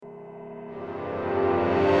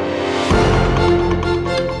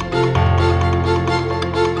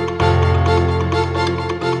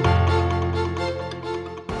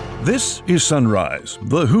This is Sunrise,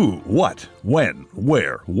 the who, what, when,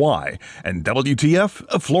 where, why, and WTF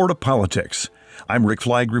of Florida politics. I'm Rick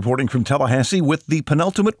Flagg reporting from Tallahassee with the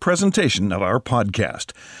penultimate presentation of our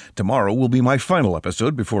podcast. Tomorrow will be my final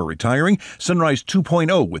episode before retiring. Sunrise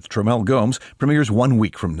 2.0 with Tremel Gomes premieres 1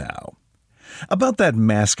 week from now. About that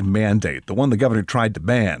mask mandate, the one the governor tried to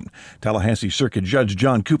ban, Tallahassee Circuit Judge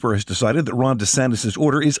John Cooper has decided that Ron DeSantis'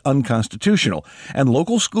 order is unconstitutional, and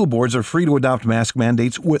local school boards are free to adopt mask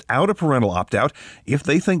mandates without a parental opt-out if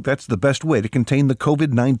they think that's the best way to contain the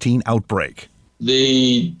COVID-19 outbreak.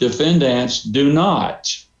 The defendants do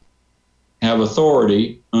not have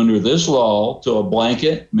authority under this law to a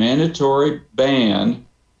blanket mandatory ban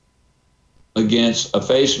against a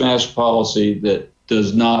face mask policy that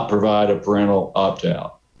does not provide a parental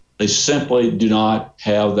opt-out. They simply do not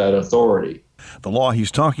have that authority. The law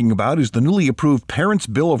he's talking about is the newly approved Parents'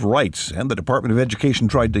 Bill of Rights, and the Department of Education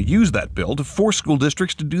tried to use that bill to force school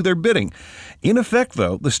districts to do their bidding. In effect,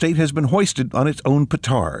 though, the state has been hoisted on its own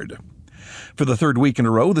petard. For the third week in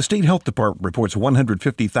a row, the state health department reports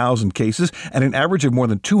 150,000 cases and an average of more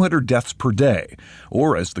than 200 deaths per day,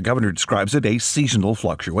 or as the governor describes it, a seasonal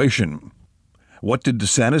fluctuation. What did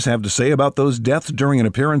DeSantis have to say about those deaths during an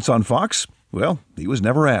appearance on Fox? Well, he was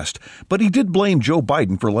never asked, but he did blame Joe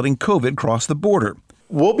Biden for letting COVID cross the border.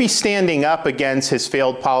 We'll be standing up against his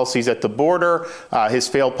failed policies at the border, his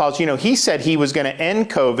failed policy. He said he was going to end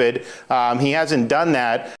COVID. He hasn't done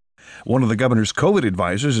that. One of the governor's COVID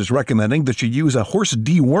advisors is recommending that you use a horse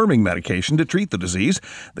deworming medication to treat the disease.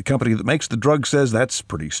 The company that makes the drug says that's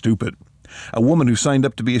pretty stupid. A woman who signed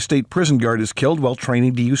up to be a state prison guard is killed while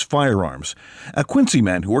training to use firearms. A Quincy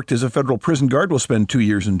man who worked as a federal prison guard will spend 2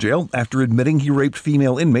 years in jail after admitting he raped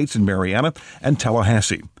female inmates in Marianna and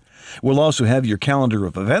Tallahassee. We'll also have your calendar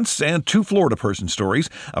of events and 2 Florida person stories.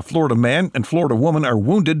 A Florida man and Florida woman are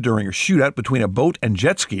wounded during a shootout between a boat and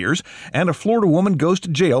jet skiers, and a Florida woman goes to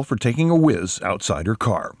jail for taking a whiz outside her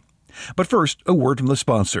car. But first, a word from the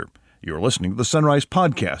sponsor. You're listening to the Sunrise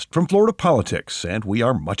Podcast from Florida Politics, and we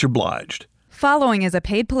are much obliged. Following is a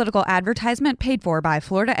paid political advertisement paid for by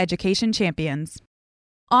Florida Education Champions.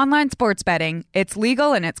 Online sports betting. It's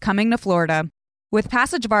legal and it's coming to Florida. With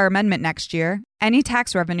passage of our amendment next year, any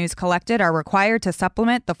tax revenues collected are required to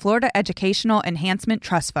supplement the Florida Educational Enhancement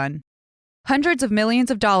Trust Fund. Hundreds of millions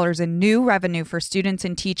of dollars in new revenue for students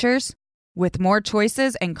and teachers, with more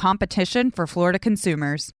choices and competition for Florida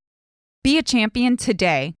consumers. Be a champion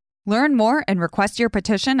today. Learn more and request your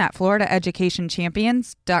petition at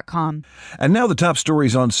floridaeducationchampions.com. And now the top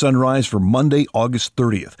stories on Sunrise for Monday, August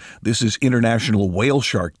 30th. This is International Whale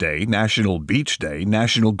Shark Day, National Beach Day,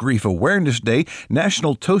 National Grief Awareness Day,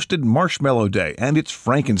 National Toasted Marshmallow Day, and it's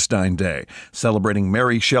Frankenstein Day, celebrating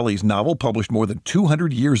Mary Shelley's novel published more than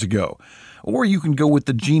 200 years ago. Or you can go with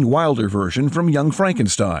the Gene Wilder version from Young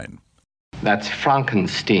Frankenstein. That's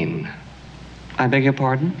Frankenstein. I beg your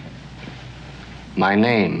pardon? My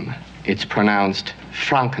name, it's pronounced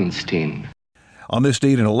Frankenstein. On this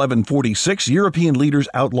date in 1146, European leaders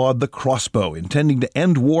outlawed the crossbow, intending to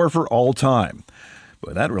end war for all time.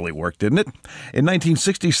 But that really worked, didn't it? In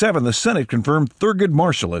 1967, the Senate confirmed Thurgood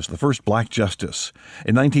Marshall as the first black justice.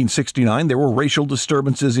 In 1969, there were racial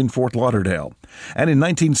disturbances in Fort Lauderdale. And in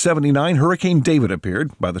 1979, Hurricane David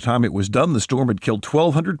appeared. By the time it was done, the storm had killed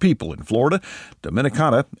 1,200 people in Florida,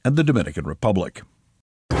 Dominicana, and the Dominican Republic.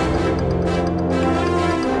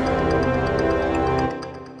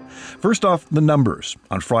 First off, the numbers.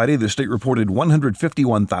 On Friday, the state reported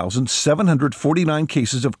 151,749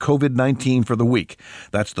 cases of COVID-19 for the week.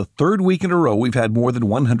 That's the third week in a row we've had more than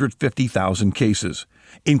 150,000 cases.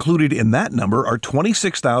 Included in that number are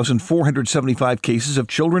 26,475 cases of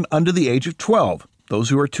children under the age of 12, those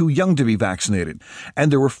who are too young to be vaccinated.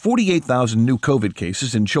 And there were 48,000 new COVID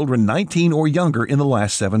cases in children 19 or younger in the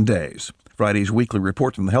last 7 days. Friday's weekly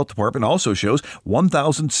report from the health department also shows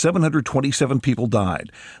 1,727 people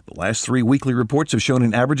died. The last 3 weekly reports have shown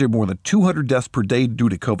an average of more than 200 deaths per day due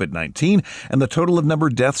to COVID-19, and the total of number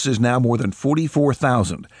of deaths is now more than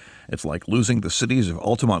 44,000. It's like losing the cities of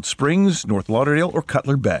Altamont Springs, North Lauderdale, or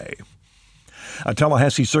Cutler Bay. A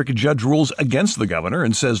Tallahassee Circuit judge rules against the governor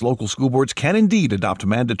and says local school boards can indeed adopt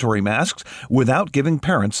mandatory masks without giving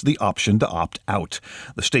parents the option to opt out.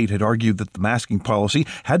 The state had argued that the masking policy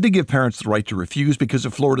had to give parents the right to refuse because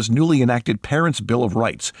of Florida's newly enacted Parents' Bill of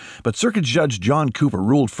Rights. But Circuit Judge John Cooper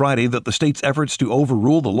ruled Friday that the state's efforts to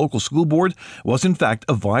overrule the local school board was in fact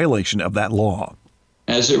a violation of that law.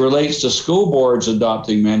 As it relates to school boards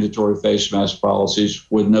adopting mandatory face mask policies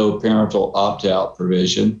with no parental opt-out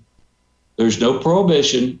provision, there's no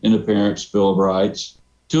prohibition in the Parents' Bill of Rights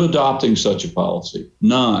to adopting such a policy.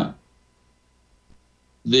 None.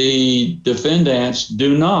 The defendants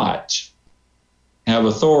do not have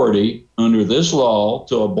authority under this law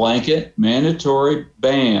to a blanket mandatory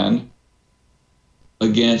ban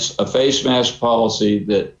against a face mask policy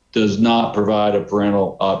that does not provide a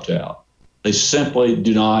parental opt-out. They simply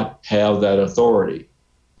do not have that authority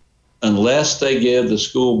unless they give the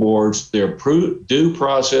school boards their due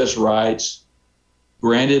process rights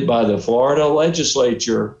granted by the Florida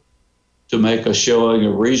legislature to make a showing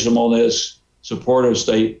of reasonableness, supportive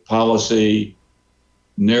state policy,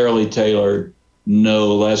 narrowly tailored,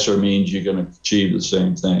 no lesser means you're going to achieve the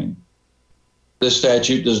same thing. This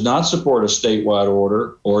statute does not support a statewide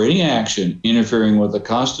order or any action interfering with the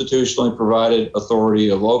constitutionally provided authority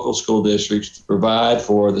of local school districts to provide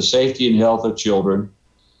for the safety and health of children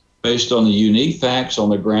based on the unique facts on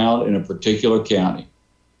the ground in a particular county.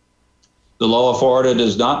 The law of Florida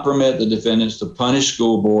does not permit the defendants to punish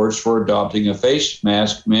school boards for adopting a face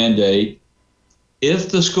mask mandate if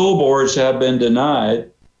the school boards have been denied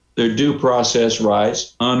their due process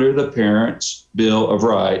rights under the Parents' Bill of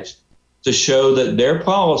Rights to show that their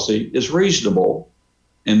policy is reasonable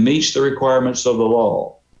and meets the requirements of the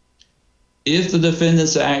law. If the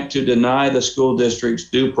defendants act to deny the school district's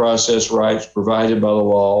due process rights provided by the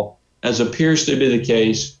law, as appears to be the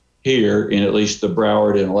case here in at least the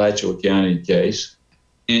Broward and Alachua County case,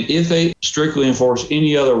 and if they strictly enforce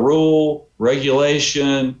any other rule,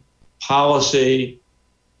 regulation, policy,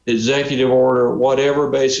 executive order, whatever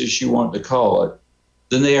basis you want to call it,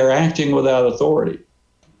 then they are acting without authority.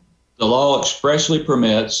 The law expressly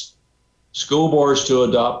permits school boards to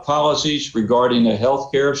adopt policies regarding the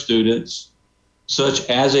health care of students, such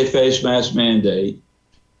as a face mask mandate,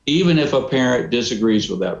 even if a parent disagrees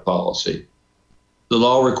with that policy. The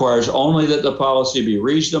law requires only that the policy be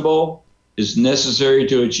reasonable, is necessary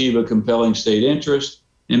to achieve a compelling state interest,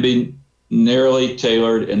 and be narrowly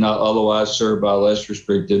tailored and not otherwise served by less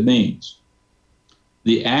restrictive means.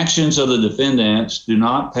 The actions of the defendants do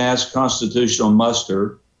not pass constitutional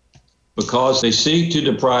muster because they seek to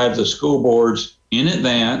deprive the school boards in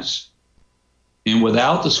advance and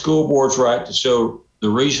without the school board's right to show the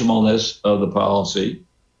reasonableness of the policy.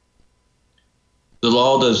 The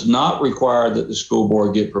law does not require that the school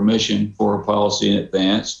board get permission for a policy in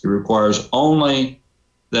advance. It requires only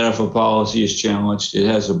that if a policy is challenged, it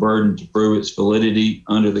has a burden to prove its validity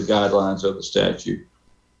under the guidelines of the statute.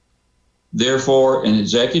 Therefore, an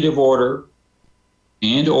executive order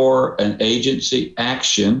and or an agency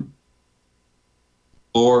action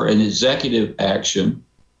or an executive action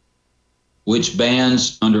which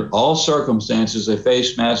bans under all circumstances a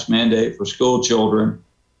face mask mandate for school children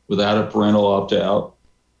without a parental opt-out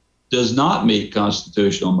does not meet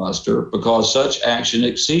constitutional muster because such action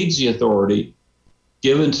exceeds the authority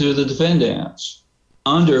given to the defendants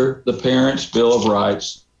under the Parents' Bill of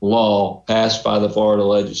Rights law passed by the Florida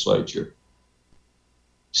legislature.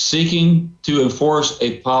 Seeking to enforce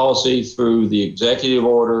a policy through the executive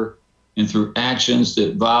order and through actions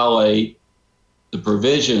that violate the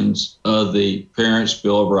provisions of the Parents'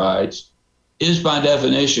 Bill of Rights is by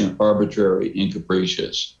definition arbitrary and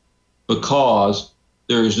capricious because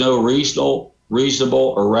there is no reasonable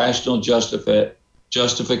or rational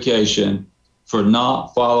justification for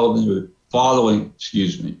not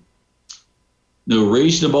no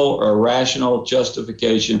reasonable or rational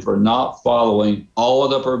justification for not following all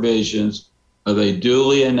of the provisions of a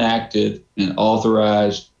duly enacted and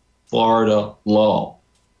authorized Florida law.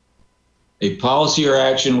 A policy or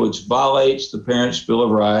action which violates the Parents' Bill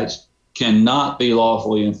of Rights cannot be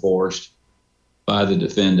lawfully enforced by the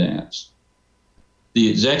defendants. The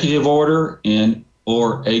executive order and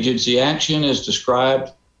or agency action as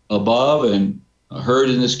described above and heard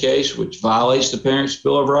in this case, which violates the Parents'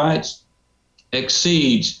 Bill of Rights,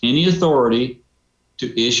 exceeds any authority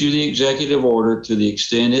to issue the executive order to the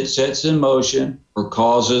extent it sets in motion or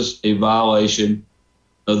causes a violation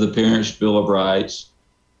of the Parents' Bill of Rights,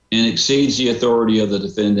 and exceeds the authority of the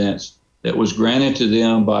defendants that was granted to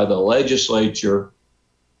them by the legislature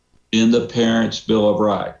in the Parents' Bill of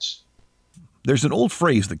Rights. There's an old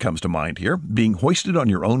phrase that comes to mind here, being hoisted on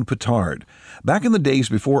your own petard. Back in the days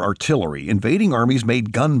before artillery, invading armies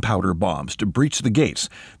made gunpowder bombs to breach the gates.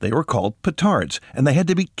 They were called petards, and they had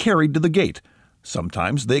to be carried to the gate.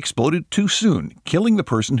 Sometimes they exploded too soon, killing the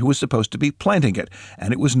person who was supposed to be planting it,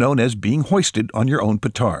 and it was known as being hoisted on your own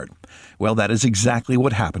petard. Well, that is exactly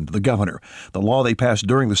what happened to the governor. The law they passed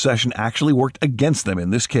during the session actually worked against them in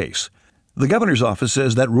this case. The governor's office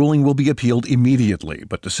says that ruling will be appealed immediately,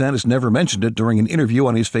 but DeSantis never mentioned it during an interview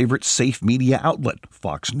on his favorite safe media outlet,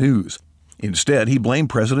 Fox News. Instead, he blamed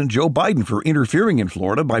President Joe Biden for interfering in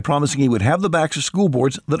Florida by promising he would have the backs of school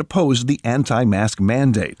boards that opposed the anti-mask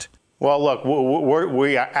mandate. Well, look,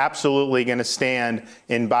 we are absolutely going to stand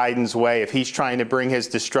in Biden's way. If he's trying to bring his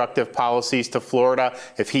destructive policies to Florida,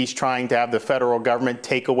 if he's trying to have the federal government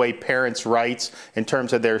take away parents' rights in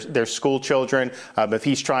terms of their school children, if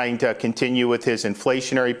he's trying to continue with his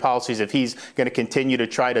inflationary policies, if he's going to continue to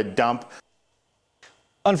try to dump.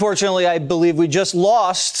 Unfortunately, I believe we just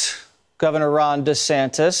lost Governor Ron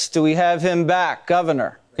DeSantis. Do we have him back,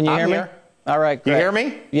 Governor? Can you hear me? All right, great. You hear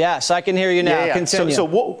me? Yes, I can hear you now. Yeah. Continue.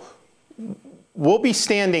 So we'll be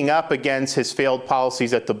standing up against his failed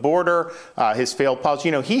policies at the border, his failed policy.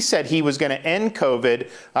 You know, he said he was going to end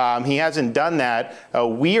COVID. He hasn't done that.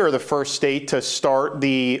 We are the first state to start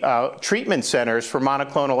the treatment centers for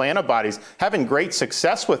monoclonal antibodies, having great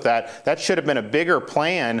success with that. That should have been a bigger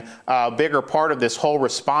plan, bigger part of this whole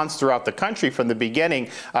response throughout the country from the beginning.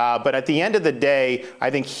 But at the end of the day, I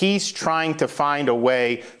think he's trying to find a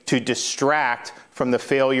way to distract from the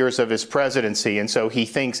failures of his presidency. And so he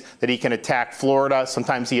thinks that he can attack Florida.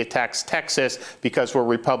 Sometimes he attacks Texas because we're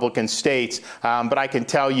Republican states. But I can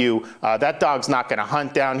tell you that dog's not going to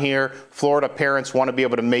hunt down here. Florida parents want to be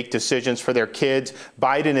able to make decisions for their kids.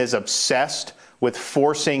 Biden is obsessed with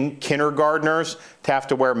forcing kindergartners to have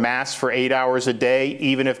to wear masks for 8 hours a day,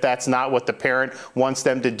 even if that's not what the parent wants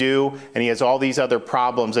them to do. And he has all these other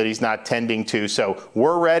problems that he's not tending to. So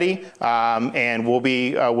we're ready, and we'll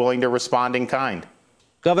be willing to respond in kind.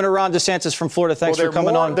 Governor Ron DeSantis from Florida, thanks for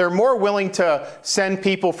coming on. They're more willing to send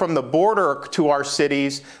people from the border to our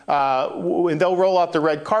cities, and they'll roll out the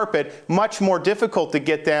red carpet. Much more difficult to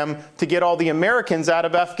get them to get all the Americans out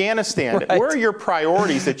of Afghanistan. Right. Where are your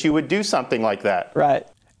priorities that you would do something like that? Right.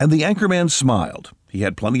 And the anchorman smiled. He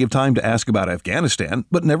had plenty of time to ask about Afghanistan,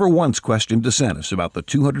 but never once questioned DeSantis about the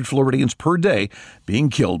 200 Floridians per day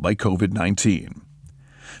being killed by COVID-19.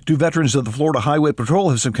 Two veterans of the Florida Highway Patrol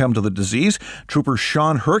have succumbed to the disease. Trooper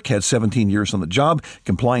Sean Herc had 17 years on the job.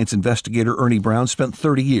 Compliance investigator Ernie Brown spent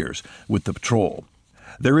 30 years with the patrol.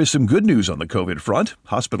 There is some good news on the COVID front.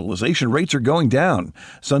 Hospitalization rates are going down.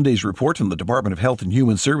 Sunday's report from the Department of Health and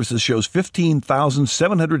Human Services shows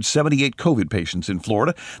 15,778 COVID patients in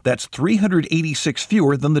Florida. That's 386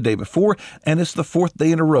 fewer than the day before, and it's the fourth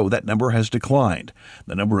day in a row that number has declined.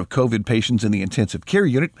 The number of COVID patients in the intensive care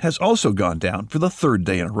unit has also gone down for the third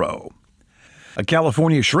day in a row. A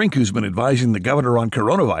California shrink who's been advising the governor on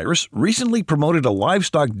coronavirus recently promoted a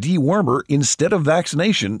livestock dewormer instead of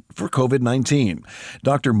vaccination for COVID-19.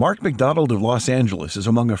 Dr. Mark McDonald of Los Angeles is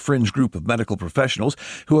among a fringe group of medical professionals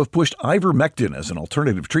who have pushed ivermectin as an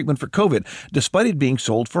alternative treatment for COVID, despite it being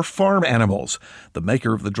sold for farm animals. The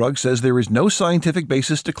maker of the drug says there is no scientific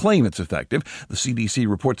basis to claim it's effective. The CDC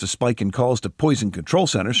reports a spike in calls to poison control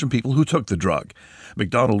centers from people who took the drug.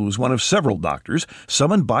 McDonald was one of several doctors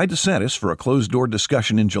summoned by DeSantis for a closed-door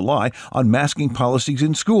discussion in July on masking policies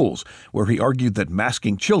in schools, where he argued that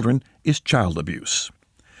masking children is child abuse.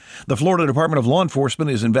 The Florida Department of Law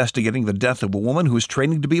Enforcement is investigating the death of a woman who is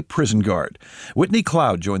training to be a prison guard. Whitney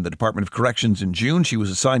Cloud joined the Department of Corrections in June. She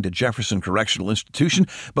was assigned to Jefferson Correctional Institution,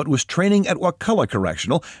 but was training at Wakulla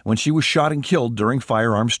Correctional when she was shot and killed during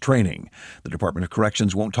firearms training. The Department of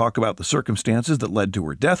Corrections won't talk about the circumstances that led to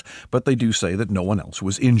her death, but they do say that no one else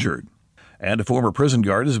was injured. And a former prison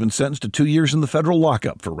guard has been sentenced to 2 years in the federal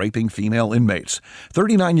lockup for raping female inmates.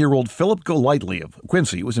 39-year-old Philip Golightly of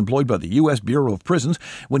Quincy was employed by the U.S. Bureau of Prisons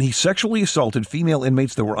when he sexually assaulted female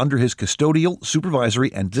inmates that were under his custodial,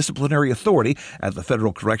 supervisory, and disciplinary authority at the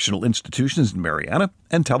federal correctional institutions in Marianna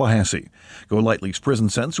and Tallahassee. Golightly's prison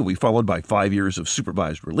sentence will be followed by 5 years of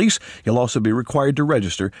supervised release. He'll also be required to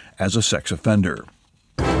register as a sex offender.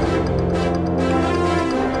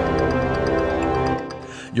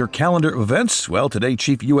 Your calendar of events? Well, today,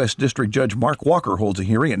 Chief U.S. District Judge Mark Walker holds a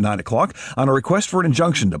hearing at 9 o'clock on a request for an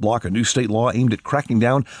injunction to block a new state law aimed at cracking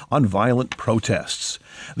down on violent protests.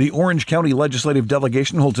 The Orange County Legislative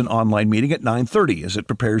Delegation holds an online meeting at 9:30 as it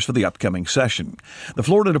prepares for the upcoming session. The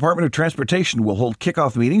Florida Department of Transportation will hold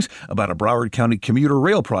kickoff meetings about a Broward County commuter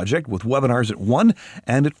rail project with webinars at 1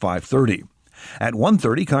 and at 5:30. At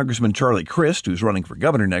 1:30, Congressman Charlie Crist, who's running for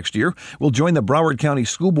governor next year, will join the Broward County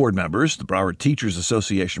School Board members, the Broward Teachers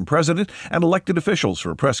Association president, and elected officials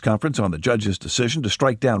for a press conference on the judge's decision to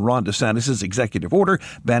strike down Ron DeSantis' executive order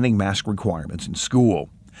banning mask requirements in school.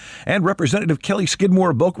 And Representative Kelly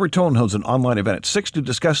Skidmore of Boca Raton holds an online event at 6 to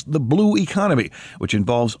discuss the blue economy, which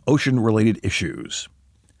involves ocean-related issues.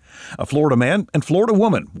 A Florida man and Florida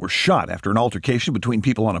woman were shot after an altercation between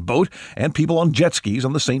people on a boat and people on jet skis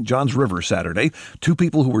on the St. Johns River Saturday. 2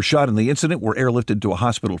 people who were shot in the incident were airlifted to a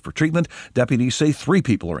hospital for treatment. Deputies say 3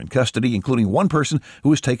 people are in custody, including 1 person who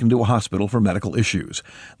was taken to a hospital for medical issues.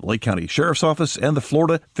 The Lake County Sheriff's Office and the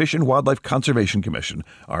Florida Fish and Wildlife Conservation Commission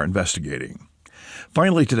are investigating.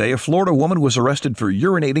 Finally today, a Florida woman was arrested for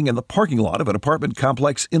urinating in the parking lot of an apartment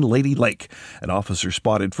complex in Lady Lake. An officer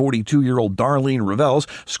spotted 42-year-old Darlene Revels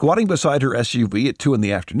squatting beside her SUV at 2 in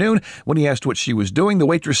the afternoon. When he asked what she was doing, the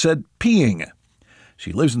waitress said, peeing.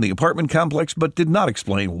 She lives in the apartment complex but did not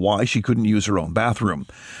explain why she couldn't use her own bathroom.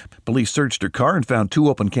 Police searched her car and found 2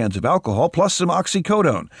 open cans of alcohol plus some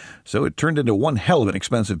oxycodone, so it turned into one hell of an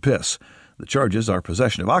expensive piss. The charges are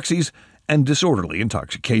possession of oxys and disorderly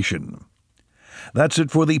intoxication. That's it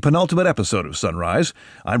for the penultimate episode of Sunrise.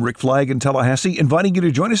 I'm Rick Flagg in Tallahassee, inviting you to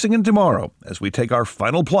join us again tomorrow as we take our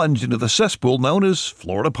final plunge into the cesspool known as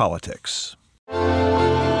Florida politics.